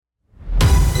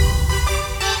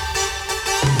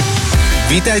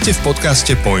Vítajte v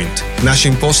podcaste Point.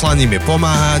 Naším poslaním je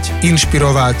pomáhať,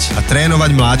 inšpirovať a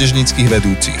trénovať mládežníckych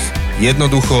vedúcich.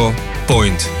 Jednoducho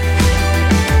Point.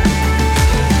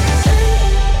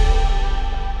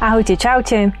 Ahojte,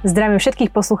 čaute. Zdravím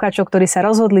všetkých poslucháčov, ktorí sa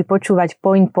rozhodli počúvať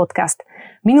Point podcast.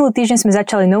 Minulý týždeň sme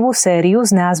začali novú sériu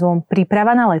s názvom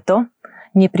Príprava na leto.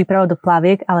 Nie príprava do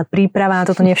plaviek, ale príprava na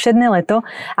toto nevšedné leto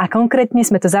a konkrétne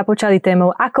sme to započali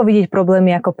témou ako vidieť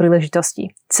problémy ako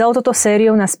príležitosti. Celou toto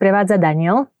sériou nás prevádza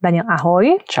Daniel. Daniel,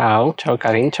 ahoj. Čau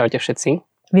Karin, čaute všetci.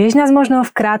 Vieš nás možno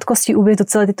v krátkosti uvieť do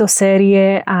celej tejto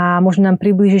série a možno nám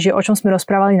priblížiť, že o čom sme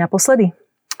rozprávali naposledy?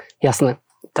 Jasné.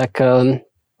 Tak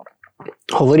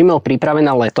hovoríme o príprave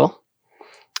na leto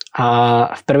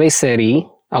a v prvej sérii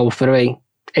alebo v prvej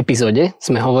epizóde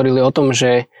sme hovorili o tom,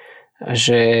 že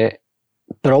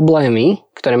problémy,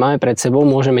 ktoré máme pred sebou,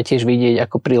 môžeme tiež vidieť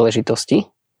ako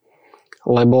príležitosti,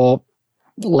 lebo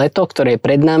leto, ktoré je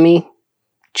pred nami,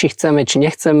 či chceme, či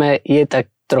nechceme, je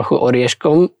tak trochu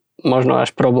orieškom, možno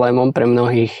až problémom pre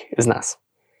mnohých z nás.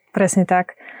 Presne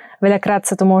tak. Veľakrát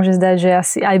sa to môže zdať, že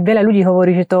asi aj veľa ľudí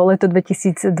hovorí, že to leto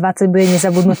 2020 bude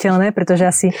nezabudnutelné, pretože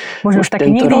asi možno už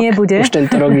taký nikdy nebude. Už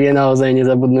tento rok je naozaj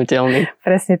nezabudnutelný.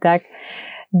 Presne tak.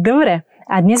 Dobre.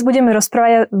 A dnes budeme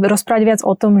rozprávať viac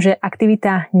o tom, že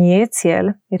aktivita nie je cieľ.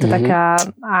 Je to taká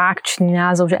akčný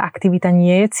názov, že aktivita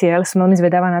nie je cieľ. Som veľmi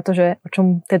zvedavá na to, že o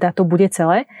čom teda to bude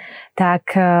celé.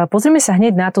 Tak pozrieme sa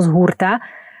hneď na to z hurta.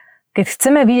 Keď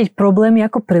chceme vidieť problémy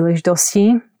ako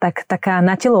príležitosti, tak taká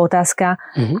na telo otázka,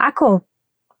 ako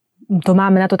to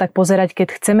máme na to tak pozerať,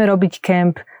 keď chceme robiť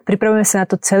kemp, pripravujeme sa na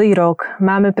to celý rok,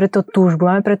 máme preto túžbu,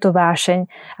 máme preto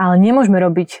vášeň, ale nemôžeme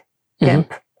robiť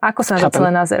kemp. Ako sa na to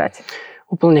celé nazerať?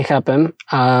 Úplne chápem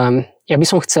a ja by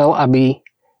som chcel, aby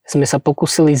sme sa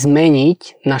pokúsili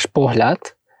zmeniť náš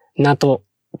pohľad na to,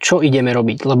 čo ideme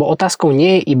robiť. Lebo otázkou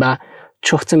nie je iba,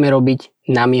 čo chceme robiť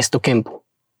namiesto kempu.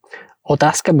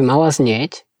 Otázka by mala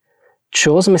znieť,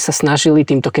 čo sme sa snažili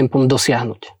týmto kempom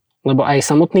dosiahnuť. Lebo aj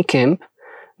samotný kemp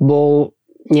bol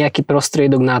nejaký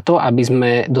prostriedok na to, aby sme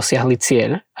dosiahli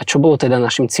cieľ. A čo bolo teda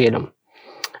našim cieľom?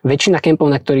 Väčšina kempov,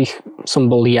 na ktorých som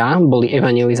bol ja, boli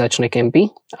evangelizačné kempy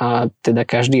a teda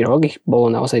každý rok ich bolo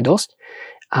naozaj dosť.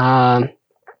 A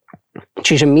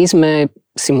čiže my sme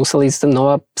si museli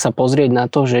znova sa pozrieť na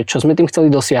to, že čo sme tým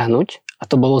chceli dosiahnuť, a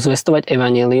to bolo zvestovať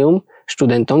evanjelium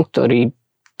študentom, ktorí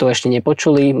to ešte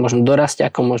nepočuli, možno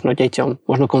dorastiakom, možno deťom,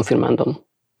 možno konfirmandom.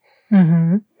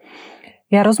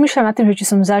 Ja rozmýšľam nad tým, že či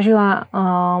som zažila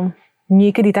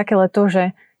niekedy také leto,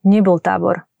 že nebol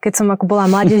tábor. Keď som ako bola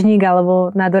mládežník alebo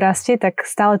na doraste, tak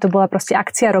stále to bola proste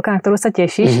akcia roka, na ktorú sa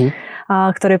tešíš,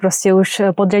 ktoré proste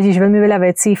už podriadíš veľmi veľa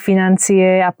vecí,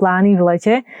 financie a plány v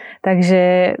lete. Takže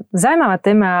zaujímavá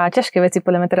téma a ťažké veci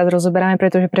podľa mňa teraz rozoberáme,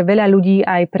 pretože pre veľa ľudí,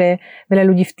 aj pre veľa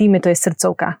ľudí v tíme to je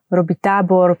srdcovka. Robiť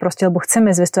tábor, proste, lebo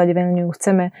chceme zvestovať evangelium,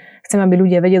 chceme, aby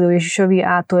ľudia vedeli o Ježišovi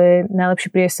a to je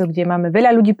najlepší priestor, kde máme veľa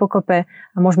ľudí pokope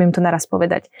a môžeme im to naraz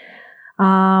povedať.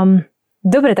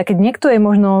 Dobre, tak keď niekto je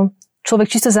možno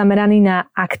človek čisto zameraný na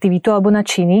aktivitu alebo na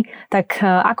činy, tak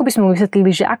ako by sme mu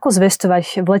vysvetlili, že ako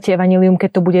zvestovať v lete evanjelium, keď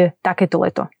to bude takéto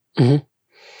leto?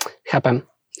 Chápem.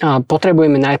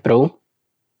 Potrebujeme najprv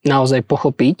naozaj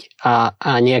pochopiť a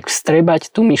nejak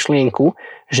vstrebať tú myšlienku,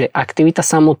 že aktivita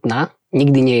samotná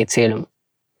nikdy nie je cieľom.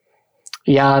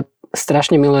 Ja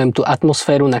strašne milujem tú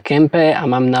atmosféru na kempe a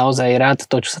mám naozaj rád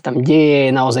to, čo sa tam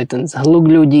deje, naozaj ten zhluk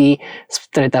ľudí,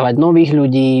 stretávať nových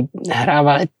ľudí,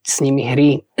 hrávať s nimi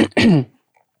hry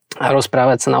a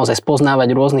rozprávať sa, naozaj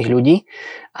spoznávať rôznych ľudí.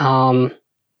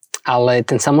 Ale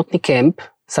ten samotný kemp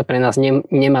sa pre nás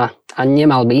nemá a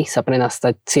nemal by sa pre nás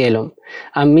stať cieľom.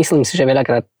 A myslím si, že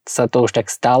veľakrát sa to už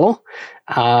tak stalo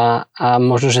a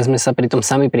možno, že sme sa pri tom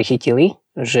sami prichytili,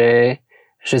 že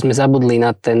sme zabudli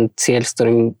na ten cieľ, s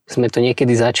ktorým sme to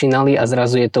niekedy začínali a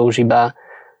zrazu je to už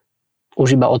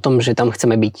iba o tom, že tam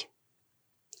chceme byť.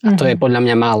 A to je podľa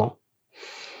mňa málo.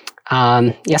 A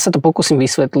ja sa to pokúsim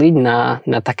vysvetliť na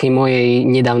takej mojej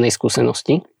nedávnej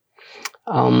skúsenosti.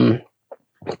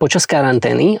 Počas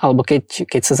karantény, alebo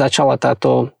keď sa začala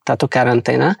táto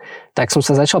karanténa, tak som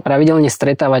sa začal pravidelne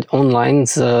stretávať online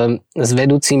s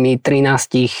vedúcimi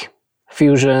 13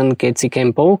 Fusion Keci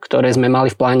Campov, ktoré sme mali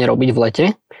v pláne robiť v lete.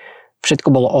 Všetko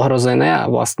bolo ohrozené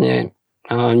a vlastne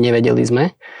nevedeli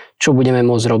sme, čo budeme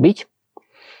môcť robiť.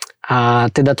 A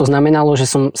teda to znamenalo, že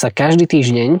som sa každý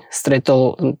týždeň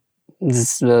stretol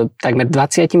s takmer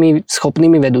 20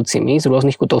 schopnými vedúcimi z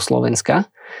rôznych kútov Slovenska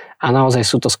a naozaj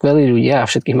sú to skvelí ľudia a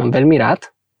všetkých mám veľmi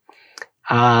rád.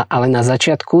 Ale na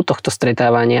začiatku tohto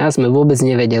stretávania sme vôbec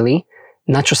nevedeli,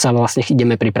 na čo sa vlastne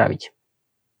ideme pripraviť.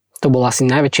 To bol asi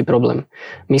najväčší problém.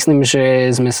 Myslím, že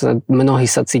mnohí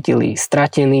sa cítili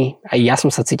stratení, aj ja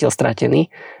som sa cítil stratený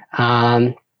a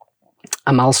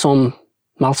mal som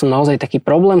naozaj taký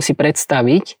problém si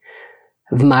predstaviť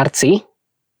v marci,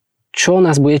 čo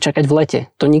nás bude čakať v lete.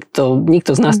 To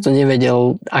nikto z nás to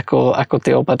nevedel, ako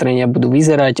tie opatrenia budú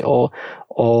vyzerať o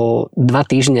 2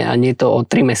 týždne a nie to o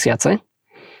 3 mesiace.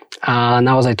 A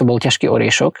naozaj to bol ťažký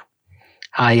oriešok.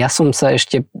 A ja som sa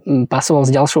ešte pasoval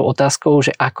s ďalšou otázkou,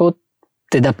 že ako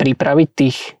teda pripraviť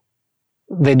tých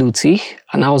vedúcich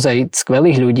a naozaj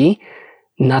skvelých ľudí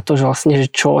na to, že vlastne,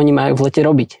 že čo oni majú v lete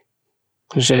robiť.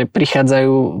 Že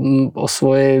prichádzajú o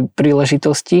svoje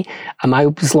príležitosti a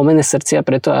majú zlomené srdcia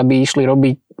preto, aby išli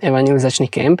robiť evangelizačný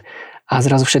kemp a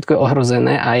zrazu všetko je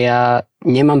ohrozené a ja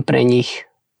nemám pre nich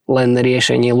len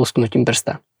riešenie lusknutím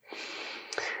prsta.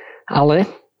 Ale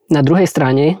na druhej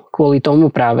strane, kvôli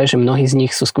tomu práve, že mnohí z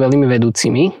nich sú skvelými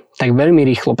vedúcimi, tak veľmi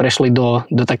rýchlo prešli do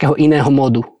takého iného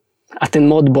modu. A ten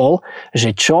mod bol,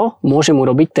 že čo môžem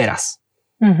urobiť teraz?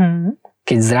 Mm-hmm.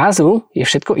 Keď zrazu je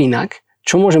všetko inak,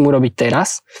 čo môžem urobiť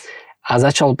teraz? A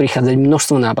začalo prichádzať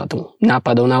množstvo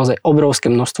nápadov, naozaj obrovské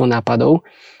množstvo nápadov,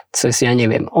 cez, ja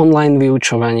neviem, online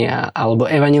vyučovania, alebo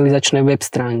evangelizačné web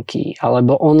stránky,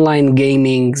 alebo online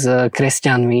gaming s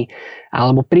kresťanmi,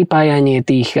 alebo pripájanie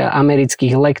tých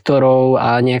amerických lektorov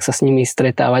a nejak sa s nimi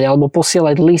stretávať, alebo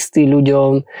posielať listy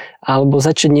ľuďom, alebo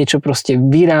začať niečo proste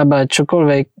vyrábať,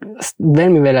 čokoľvek,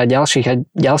 veľmi veľa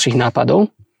ďalších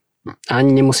nápadov.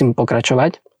 Ani nemusím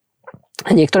pokračovať.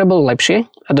 A niektoré boli lepšie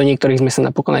a do niektorých sme sa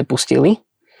napokon aj pustili,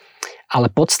 ale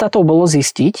podstatou bolo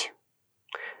zistiť,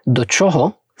 do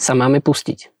čoho sa máme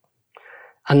pustiť.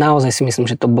 A naozaj si myslím,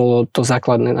 že to bolo to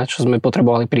základné, na čo sme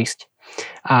potrebovali prísť.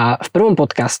 A v prvom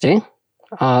podcaste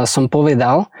som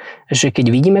povedal, že keď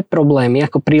vidíme problémy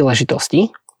ako príležitosti,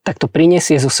 tak to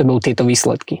prinesie so sebou tieto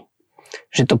výsledky.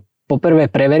 Že to poprvé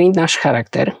preverí náš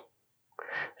charakter,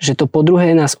 že to po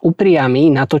druhé nás upriamí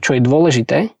na to, čo je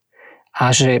dôležité a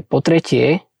že po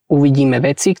tretie uvidíme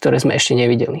veci, ktoré sme ešte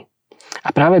nevideli. A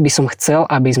práve by som chcel,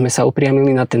 aby sme sa upriamili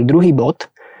na ten druhý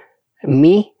bod.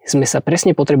 My sme sa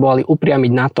presne potrebovali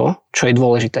upriamiť na to, čo je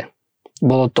dôležité.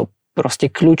 Bolo to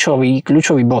proste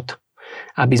kľúčový bod,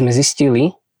 aby sme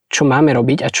zistili, čo máme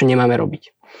robiť a čo nemáme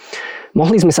robiť.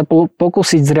 Mohli sme sa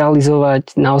pokúsiť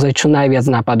zrealizovať naozaj čo najviac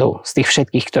nápadov z tých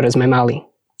všetkých, ktoré sme mali.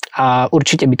 A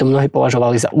určite by to mnohí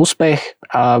považovali za úspech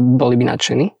a boli by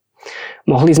nadšení.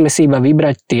 Mohli sme si iba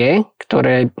vybrať tie,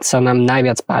 ktoré sa nám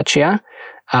najviac páčia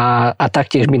a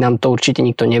taktiež by nám to určite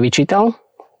nikto nevyčítal,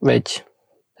 veď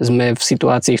sme v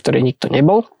situácii, v ktorej nikto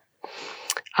nebol.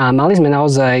 A mali sme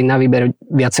naozaj na výber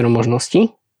viacero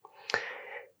možností.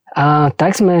 A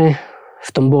tak sme v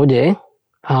tom bode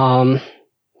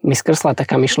mi skrsla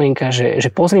taká myšlienka, že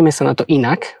pozrime sa na to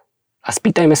inak a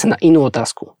spýtajme sa na inú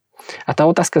otázku. A tá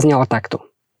otázka znela takto.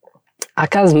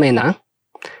 Aká zmena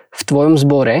v tvojom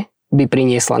zbore by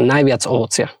priniesla najviac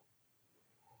ovocia?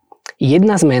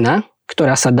 Jedna zmena,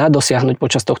 ktorá sa dá dosiahnuť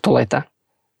počas tohto leta.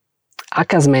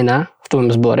 Aká zmena v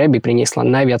tvojom zbore by priniesla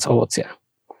najviac ovocia?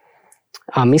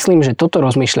 A myslím, že toto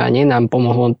rozmýšľanie nám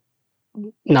pomohlo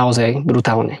naozaj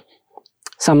brutálne.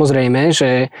 Samozrejme,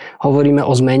 že hovoríme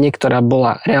o zmene, ktorá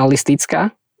bola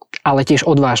realistická, ale tiež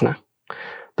odvážna.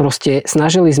 Proste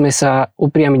snažili sme sa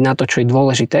upriamiť na to, čo je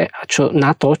dôležité a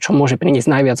na to, čo môže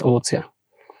priniesť najviac ovocia.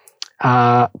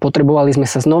 A potrebovali sme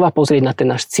sa znova pozrieť na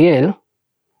ten náš cieľ,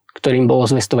 ktorým bolo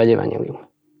zvestovať evanjelium.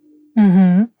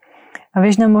 Mm-hmm. A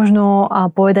vieš nám možno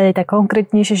povedať aj tak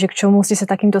konkrétnejšie, že k čomu si sa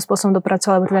takýmto spôsobom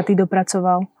dopracoval, alebo teda ty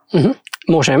dopracoval?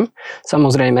 Môžem,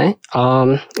 samozrejme.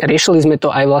 Riešili sme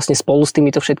to aj vlastne spolu s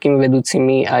týmito všetkými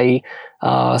vedúcimi, aj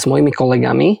s mojimi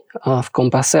kolegami v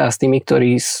Kompase a s tými,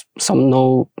 ktorí so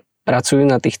mnou pracujú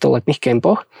na týchto letných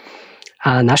kempoch.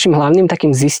 A našim hlavným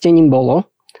takým zistením bolo,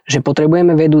 že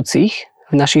potrebujeme vedúcich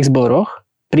v našich zboroch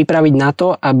pripraviť na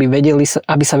to,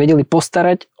 aby sa vedeli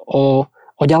postarať o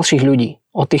ďalších ľudí,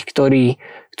 o tých, ktorí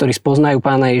spoznajú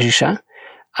Pána Ježiša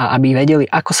a aby vedeli,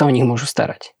 ako sa o nich môžu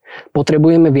starať.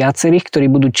 Potrebujeme viacerých,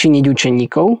 ktorí budú činiť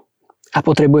učeníkov a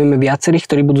potrebujeme viacerých,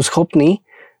 ktorí budú schopní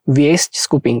viesť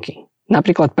skupinky.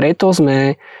 Napríklad preto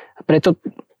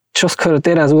čoskoro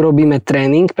teraz urobíme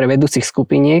tréning pre vedúcich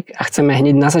skupiniek a chceme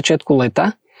hneď na začiatku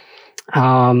leta,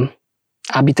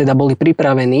 aby teda boli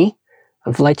pripravení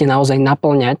v lete naozaj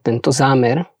naplňať tento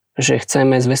zámer, že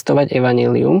chceme zvestovať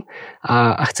evanjelium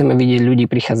a chceme vidieť ľudí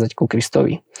prichádzať ku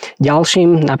Kristovi.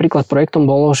 Ďalším napríklad projektom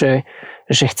bolo, že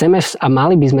chceme a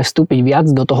mali by sme vstúpiť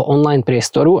viac do toho online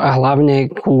priestoru a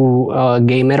hlavne ku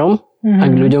gamerom a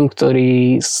k ľuďom,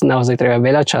 ktorí naozaj treba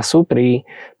veľa času pri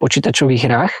počítačových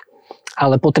hrách,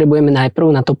 ale potrebujeme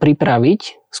najprv na to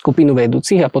pripraviť skupinu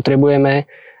vedúcich a potrebujeme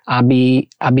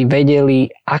aby vedeli,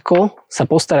 ako sa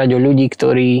postarať o ľudí,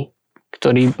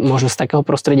 ktorí možno z takého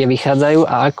prostredia vychádzajú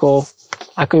a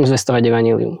ako im zvestovať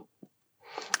evanjelium.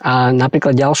 A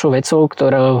napríklad ďalšou vecou,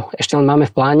 ktorú ešte len máme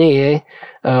v pláne, je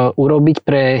urobiť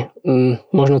pre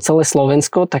možno celé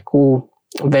Slovensko takú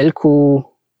veľkú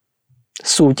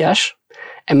súťaž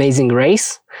Amazing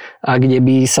Race, kde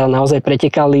by sa naozaj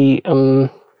pretekali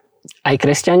aj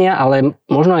kresťania, ale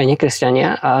možno aj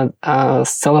nekresťania a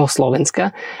z celého Slovenska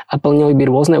a plnili by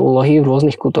rôzne úlohy v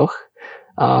rôznych kútoch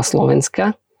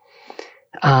Slovenska.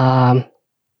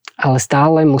 Ale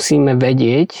stále musíme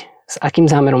vedieť, s akým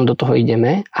zámerom do toho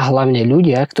ideme a hlavne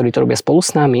ľudia, ktorí to robia spolu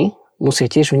s nami,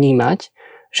 musia tiež vnímať,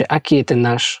 že aký je ten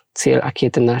náš cieľ, aký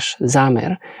je ten náš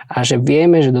zámer a že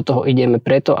vieme, že do toho ideme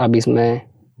preto, aby sme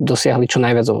dosiahli čo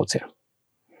najviac ovocia.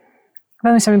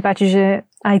 Veľmi sa mi páči, že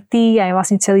aj ty, aj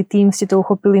vlastne celý tím ste to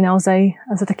uchopili naozaj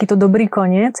za takýto dobrý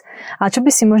koniec. A čo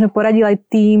by si možno poradil aj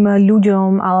tým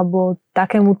ľuďom alebo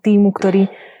takému tímu,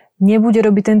 ktorý nebude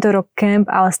robiť tento rok kemp,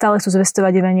 ale stále chcú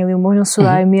zvestovať evanjelium. Možno sú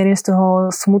aj mierne z toho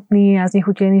smutní a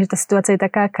znechutení, že tá situácia je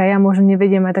taká, aká ja možno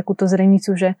nevediem aj takúto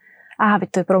zrenicu, že veď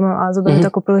to je problém, ale zoberiem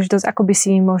takú príležitosť, ako by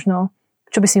si im možno,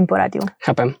 čo by si im poradil?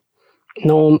 Chápem.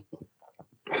 No,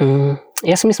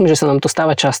 ja si myslím, že sa nám to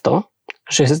stáva často,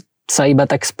 že sa iba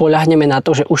tak spoľahneme na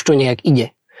to, že už to nejak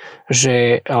ide.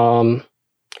 Že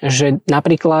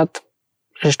napríklad,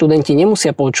 že študenti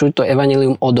nemusia počuť to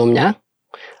evanjelium odo mňa,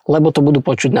 lebo to budú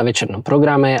počuť na večernom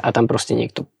programe a tam proste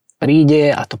niekto príde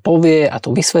a to povie a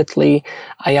to vysvetlí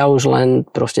a ja už len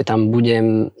proste tam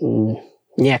budem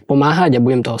nejak pomáhať a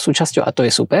budem toho súčasťou a to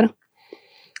je super.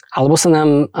 Alebo sa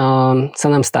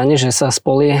nám stane, že sa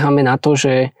spoliehame na to,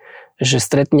 že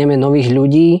stretneme nových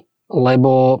ľudí,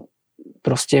 lebo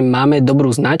proste máme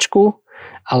dobrú značku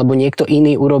alebo niekto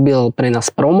iný urobil pre nás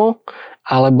promo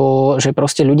alebo že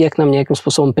proste ľudia k nám nejakým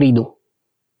spôsobom prídu.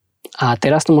 A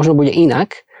teraz to možno bude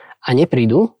inak a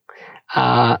neprídu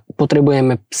a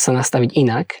potrebujeme sa nastaviť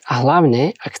inak a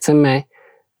hlavne, ak chceme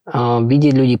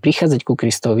vidieť ľudí prichádzať ku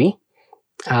Kristovi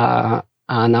a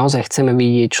naozaj chceme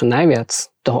vidieť čo najviac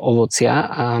toho ovocia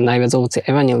a najviac ovocia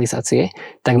evangelizácie,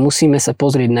 tak musíme sa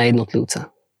pozrieť na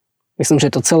jednotlivca. Myslím,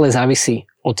 že to celé závisí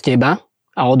od teba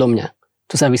a odo mňa.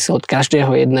 To závisí od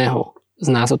každého jedného z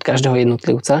nás, od každého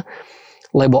jednotlivca,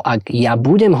 lebo ak ja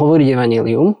budem hovoriť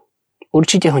evanjelium,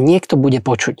 určite ho niekto bude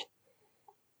počuť.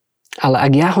 Ale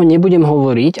ak ja ho nebudem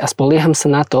hovoriť a spolieham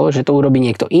sa na to, že to urobí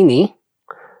niekto iný,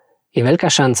 je veľká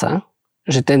šanca,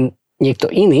 že ten niekto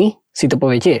iný si to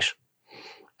povie tiež.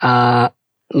 A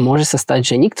môže sa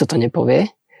stať, že nikto to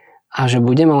nepovie a že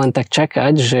budeme len tak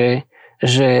čakať,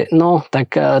 že no,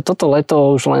 tak toto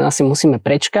leto už len asi musíme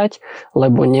prečkať,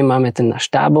 lebo nemáme ten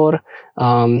náš tábor,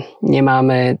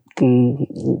 nemáme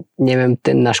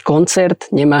ten náš koncert,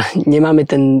 nemáme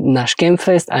ten náš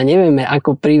campfest a nevieme,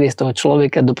 ako priviesť toho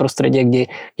človeka do prostredia, kde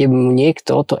by mu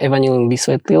niekto to evanjelium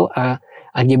vysvetlil a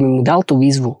kde by mu dal tú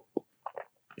výzvu.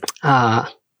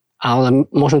 Ale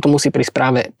možno to musí prísť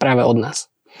práve od nás.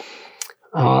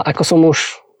 Ako som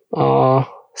už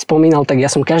spomínal, tak ja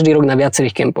som každý rok na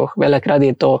viacerých kempoch. Veľakrát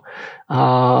je to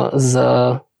s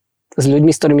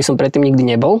ľuďmi, s ktorými som predtým nikdy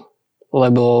nebol,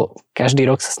 lebo každý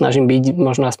rok sa snažím byť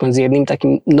možno aspoň s jedným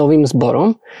takým novým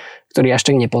zborom, ktorý až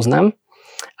tak nepoznám.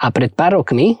 A pred pár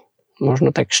rokmi,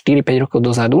 možno tak 4-5 rokov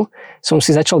dozadu, som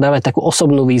si začal dávať takú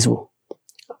osobnú výzvu.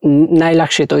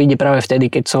 Najľahšie to ide práve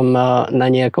vtedy, keď som na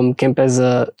nejakom kempe s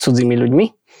cudzými ľuďmi,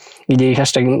 kde ich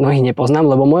až tak mnohých nepoznám,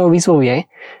 lebo mojou výzvou je,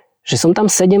 že som tam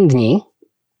 7 dní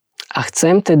a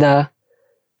chcem teda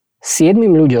 7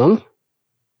 ľuďom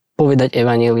povedať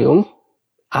evanjelium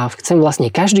a chcem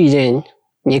vlastne každý deň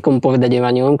niekomu povedať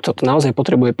evanjelium, kto to naozaj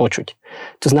potrebuje počuť.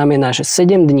 To znamená, že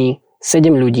 7 dní,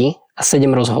 7 ľudí a 7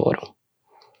 rozhovorov.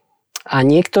 A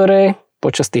niektoré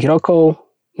počas tých rokov,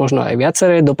 možno aj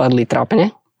viaceré, dopadli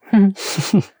trápne.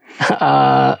 A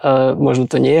možno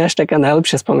to nie je až taká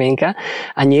najlepšia spomienka.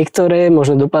 A niektoré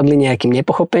možno dopadli nejakým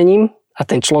nepochopením a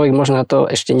ten človek možno na to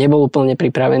ešte nebol úplne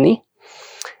pripravený.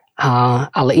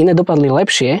 Ale iné dopadli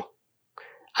lepšie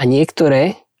a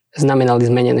niektoré znamenali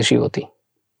zmenené životy.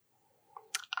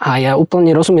 A ja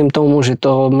úplne rozumiem tomu, že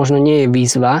to možno nie je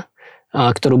výzva,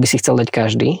 ktorú by si chcel dať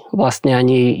každý. Vlastne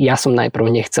ani ja som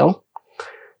najprv nechcel.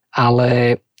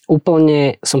 Ale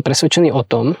úplne som presvedčený o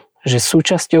tom, že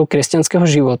súčasťou kresťanského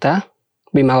života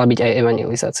by mala byť aj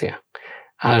evangelizácia.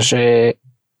 A že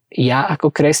ja ako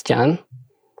kresťan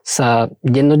sa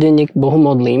dennodenne k Bohu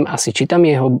modlím a si čítam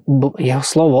jeho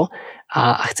slovo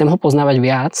a chcem ho poznávať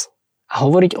viac a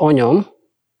hovoriť o ňom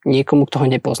niekomu, kto ho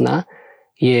nepozná,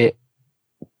 je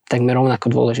takmer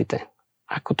rovnako dôležité,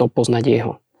 ako to poznať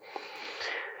jeho.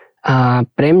 A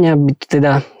pre mňa by to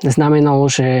teda znamenalo,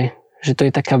 že to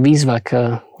je taká výzva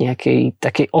k nejakej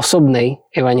takej osobnej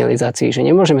evangelizácii, že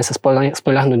nemôžeme sa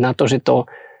spoľahnúť na to, že to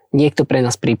niekto pre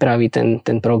nás pripraví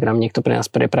ten program, niekto pre nás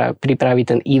pripraví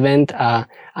ten event a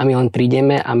my len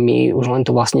prídeme a my už len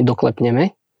to vlastne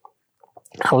doklepneme.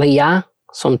 Ale ja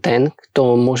som ten,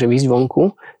 kto môže výjsť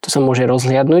vonku, kto sa môže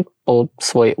rozhliadnúť po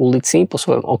svojej ulici, po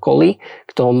svojom okolí,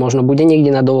 kto možno bude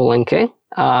niekde na dovolenke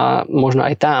a možno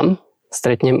aj tam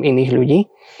stretnem iných ľudí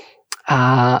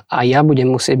a ja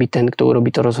budem musieť byť ten, kto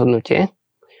urobí to rozhodnutie,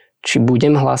 či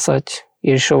budem hlásať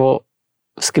Ježišovo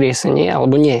vzkriesenie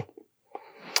alebo nie.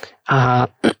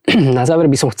 A na záver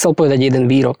by som chcel povedať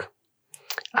jeden výrok.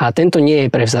 A tento nie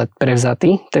je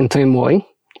prevzatý, tento je môj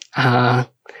a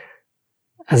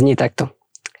znie takto.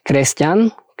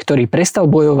 Kresťan, ktorý prestal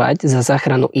bojovať za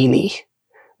záchranu iných,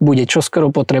 bude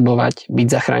čoskoro potrebovať byť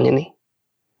zachránený.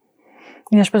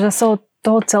 Ináč počas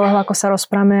toho celého, ako sa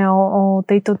rozprávame o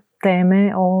tejto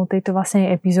téme, o tejto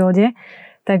vlastne epizóde,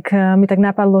 tak mi tak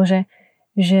napadlo,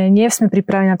 že nie sme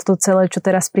pripravení na toto celé, čo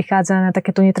teraz prichádza na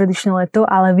takéto netradičné leto,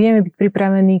 ale vieme byť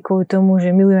pripravení kvôli tomu,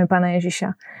 že milujeme Pána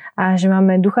Ježiša. A že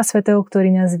máme Ducha Svätého,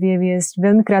 ktorý nás vie viesť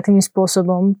veľmi kreatívnym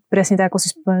spôsobom. Presne tak, ako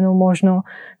si spomenul, možno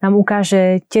nám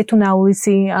ukáže tetu na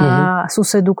ulici a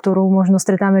susedu, ktorú možno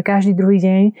stretáme každý druhý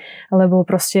deň, lebo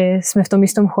proste sme v tom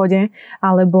istom chode,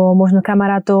 alebo možno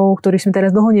kamarátov, ktorých sme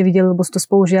teraz dlho nevideli, lebo sú to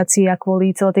spolužiaci a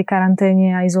kvôli celej tej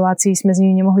karanténe a izolácii sme s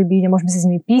nimi nemohli byť a môžeme si s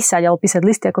nimi písať, alebo písať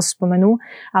listy, ako si spomenul,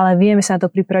 ale vieme sa na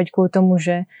to pripraviť kvôli tomu,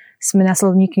 že sme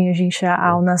nasledovníky Ježíša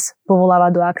a on nás povoláva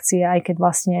do akcie, aj keď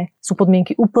vlastne sú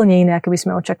podmienky úplne iné, ako by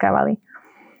sme očakávali.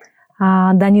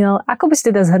 A Daniel, ako by si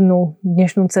teda zhrnul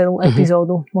dnešnú celú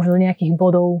epizódu? Možno nejakých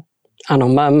bodov? Áno,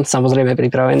 mám samozrejme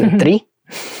pripravené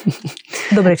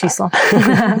 3. Dobré číslo.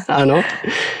 Áno.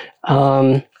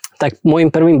 Tak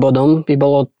môjim prvým bodom by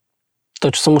bolo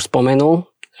to, čo som už spomenul,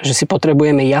 že si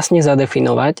potrebujeme jasne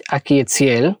zadefinovať, aký je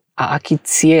cieľ a aký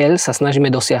cieľ sa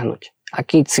snažíme dosiahnuť.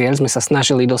 Aký cieľ sme sa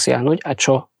snažili dosiahnuť a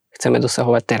čo chceme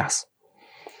dosahovať teraz.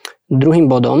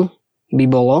 Druhým bodom by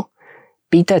bolo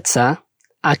pýtať sa,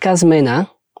 aká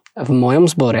zmena v mojom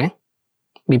zbore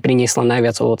by priniesla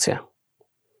najviac ovocia.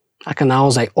 Aká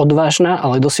naozaj odvážna,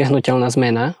 ale dosiahnuteľná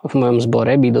zmena v mojom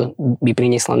zbore by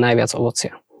priniesla najviac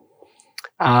ovocia.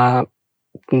 A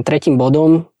tretím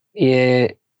bodom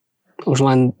je už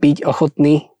len byť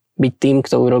ochotný byť tým,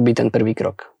 kto urobí ten prvý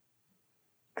krok.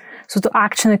 Sú to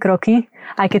akčné kroky,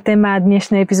 aj keď téma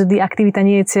dnešnej epizódy aktivita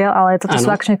nie je cieľ, ale toto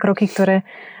sú akčné kroky, ktoré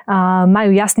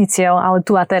majú jasný cieľ, ale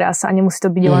tu a teraz a nemusí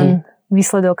to byť len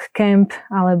výsledok camp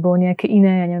alebo nejaké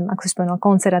iné, ja neviem, ako si spomenul,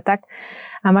 koncert a tak.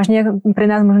 A máš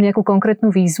pre nás možno nejakú konkrétnu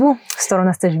výzvu, s ktorou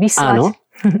nás chceš vyslať? Áno,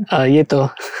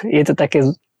 je to také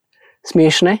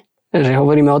smiešne, že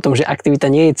hovoríme o tom, že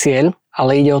aktivita nie je cieľ,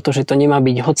 ale ide o to, že to nemá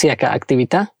byť hociaká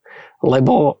aktivita,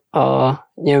 lebo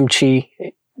neviem, či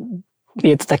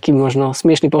je to taký možno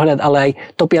smiešný pohľad, ale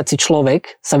aj topiaci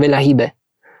človek sa veľa hýbe,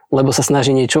 lebo sa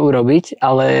snaží niečo urobiť,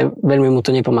 ale veľmi mu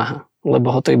to nepomáha,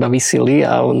 lebo ho to iba vysilí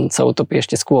a on sa utopí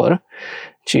ešte skôr.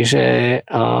 Čiže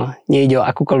nejde o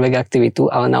akúkoľvek aktivitu,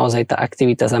 ale naozaj tá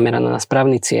aktivita zameraná na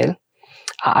správny cieľ.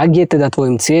 A ak je teda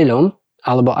tvojim cieľom,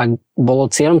 alebo ak bolo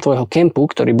cieľom tvojho kempu,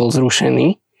 ktorý bol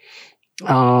zrušený,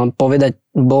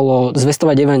 bolo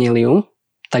zvestovať evanjelium,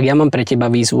 tak ja mám pre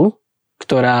teba výzvu,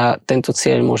 ktorá tento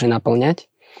cieľ môže naplňať.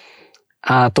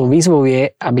 A tou výzvou je,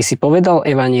 aby si povedal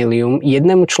evanjelium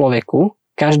jednému človeku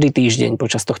každý týždeň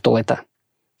počas tohto leta.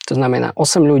 To znamená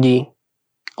 8 ľudí,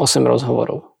 8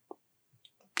 rozhovorov.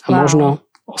 A možno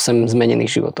 8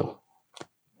 zmenených životov.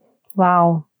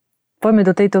 Wow. Poďme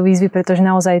do tejto výzvy, pretože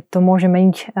naozaj to môže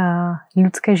meniť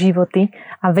ľudské životy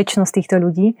a večnosť týchto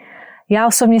ľudí. Ja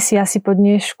osobne si asi po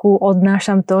dnešku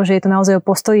odnášam to, že je to naozaj o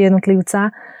postoji jednotlivca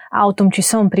a o tom, či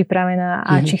som pripravená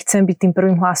a či chcem byť tým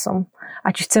prvým hlasom. A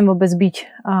či chcem vôbec byť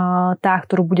tá,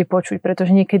 ktorú bude počuť.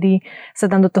 Pretože niekedy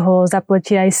sa tam do toho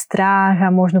zapletie aj strach a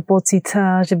možno pocit,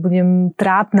 že budem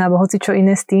trápna alebo hoci čo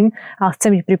iné s tým. Ale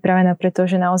chcem byť pripravená,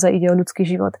 pretože naozaj ide o ľudský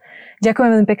život. Ďakujem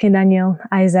veľmi pekne, Daniel,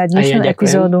 aj za dnešnú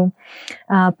epizódu.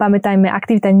 Pamätajme,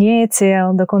 aktivita nie je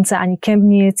cieľ, dokonca ani kemp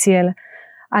nie je cieľ.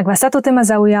 Ak vás táto téma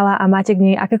zaujala a máte k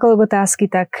nej akékoľvek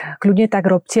otázky, tak kľudne tak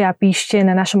robte a píšte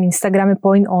na našom Instagrame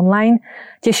Point Online.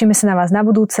 Tešíme sa na vás na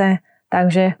budúce,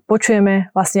 takže počujeme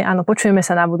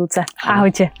sa na budúce.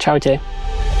 Ahojte. Čaute.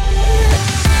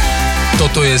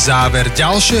 Toto je záver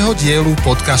ďalšieho dielu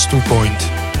podcastu Point.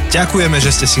 Ďakujeme,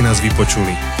 že ste si nás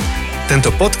vypočuli. Tento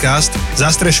podcast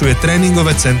zastrešuje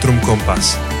tréningové centrum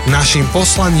Kompas. Naším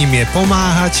poslaním je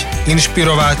pomáhať,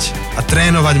 inšpirovať a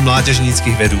trénovať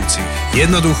mládežníckych vedúcich.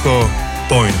 Jednoducho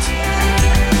Point.